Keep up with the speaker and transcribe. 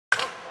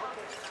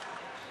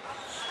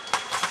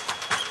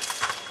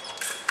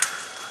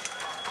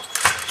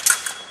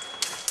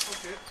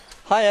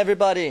Hi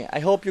everybody, I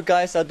hope you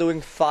guys are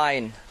doing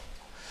fine.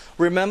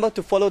 Remember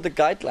to follow the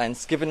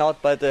guidelines given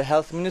out by the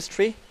Health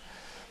Ministry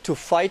to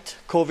fight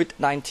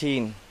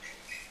COVID-19.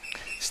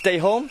 Stay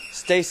home,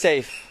 stay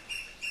safe.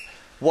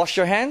 Wash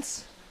your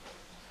hands,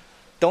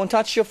 don't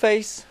touch your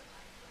face,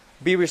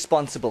 be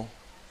responsible.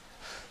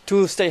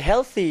 To stay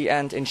healthy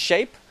and in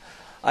shape,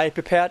 I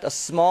prepared a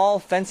small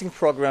fencing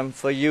program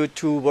for you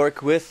to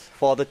work with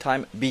for the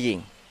time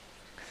being.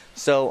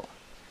 So,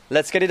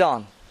 let's get it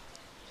on.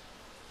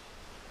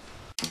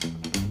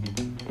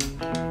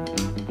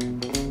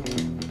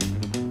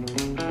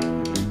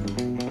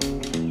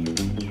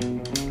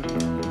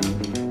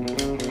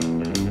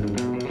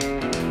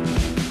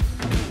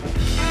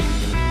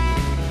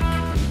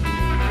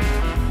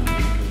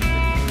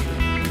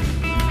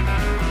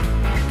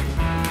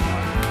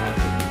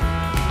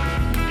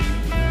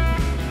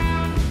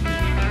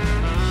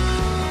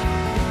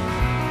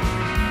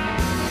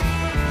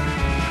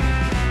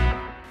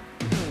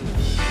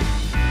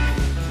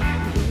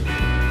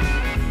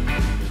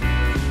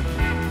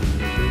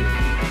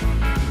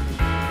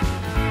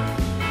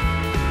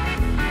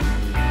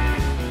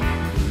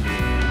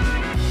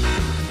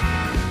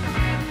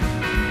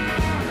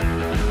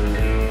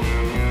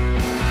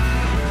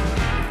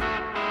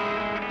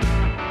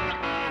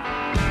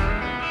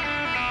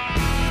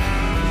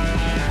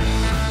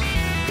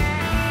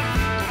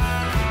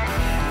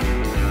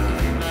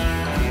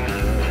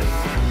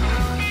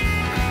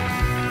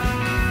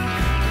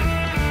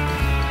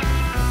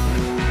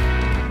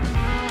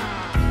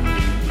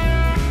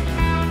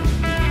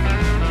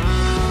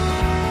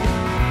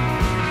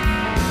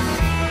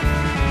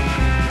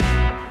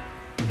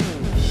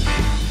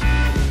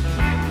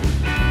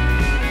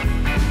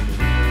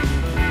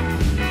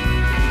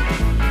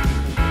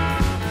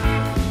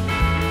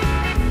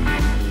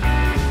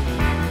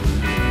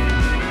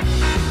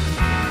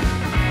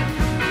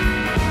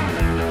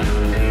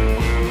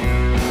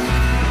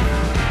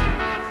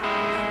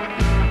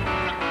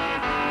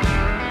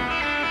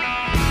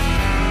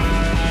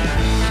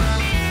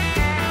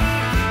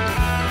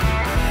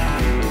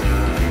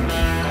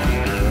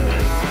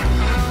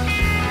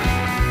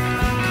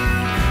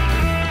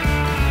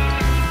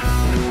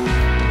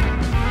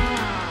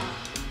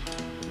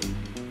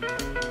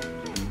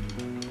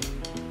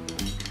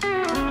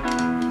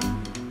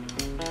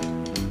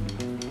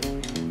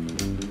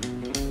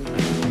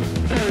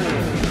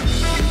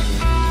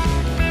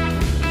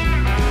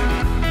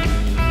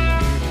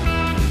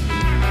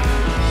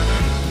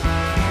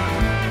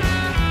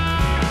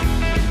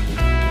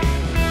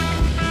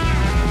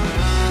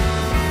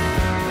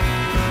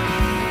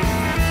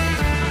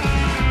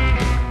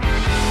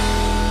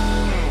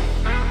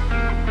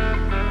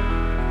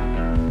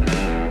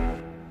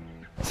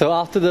 So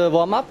after the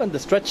warm-up and the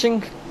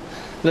stretching,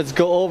 let's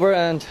go over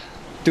and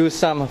do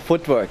some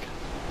footwork.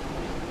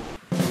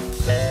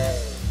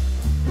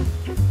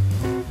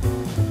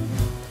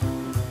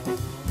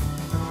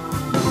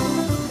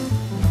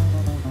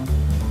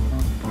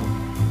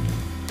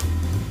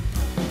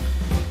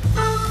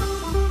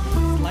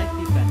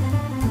 Slightly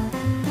bent.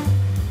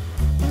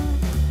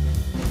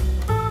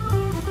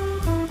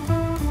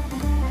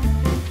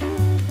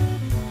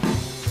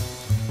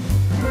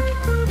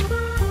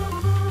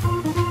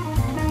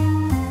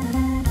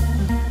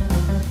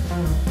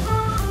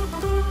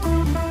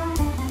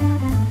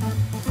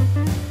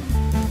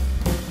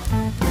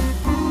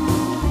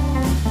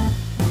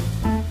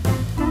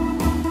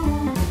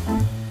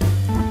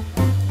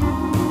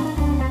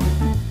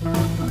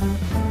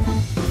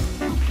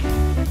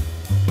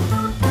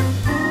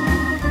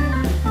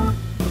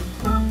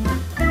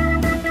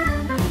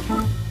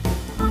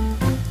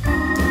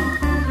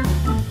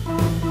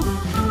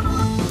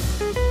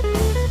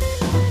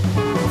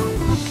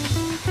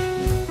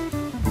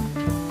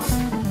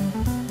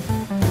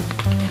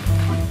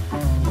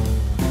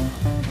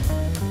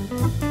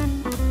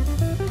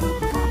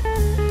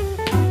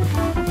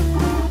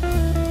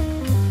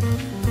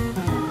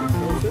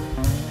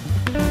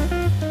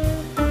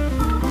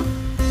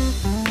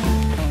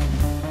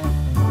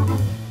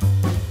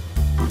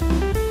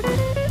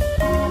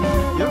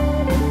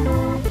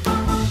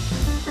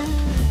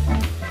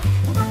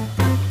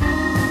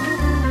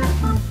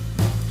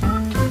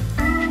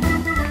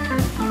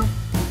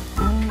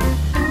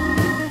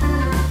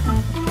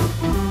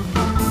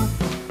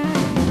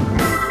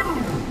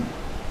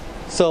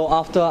 So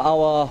after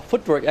our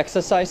footwork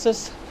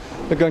exercises,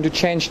 we're going to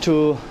change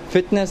to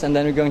fitness and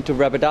then we're going to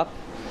wrap it up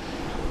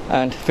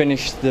and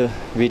finish the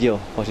video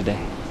for today.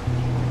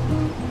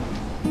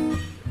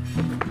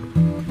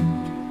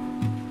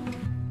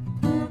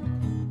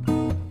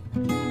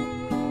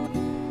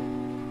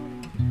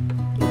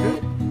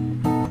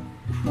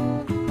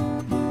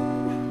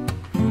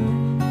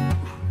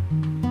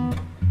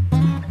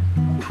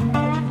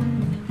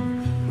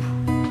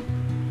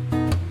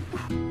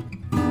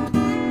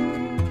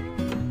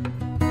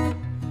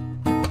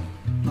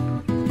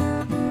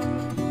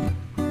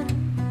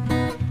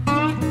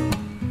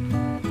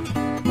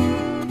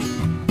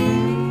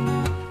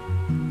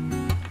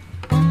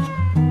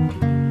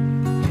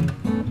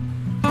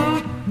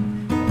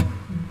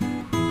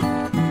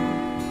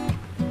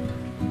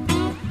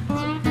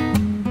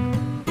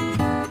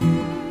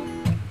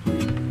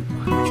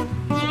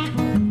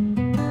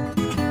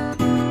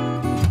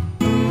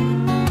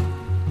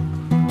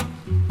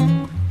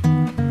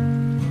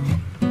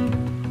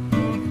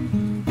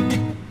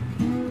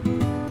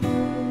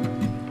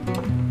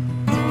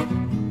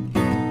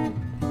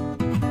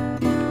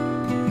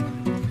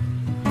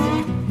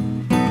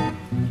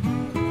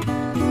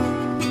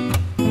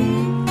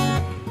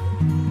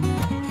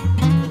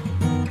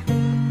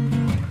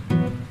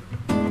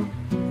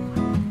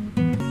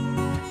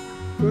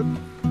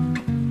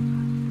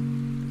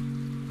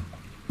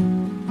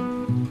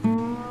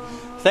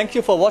 Thank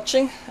you for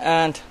watching,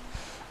 and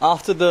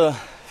after the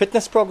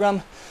fitness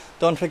program,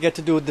 don't forget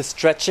to do the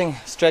stretching.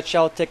 Stretch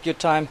out, take your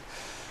time.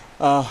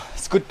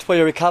 It's good for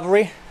your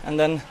recovery, and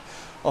then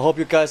I hope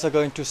you guys are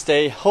going to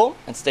stay home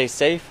and stay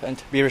safe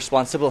and be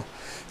responsible.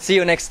 See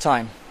you next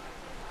time.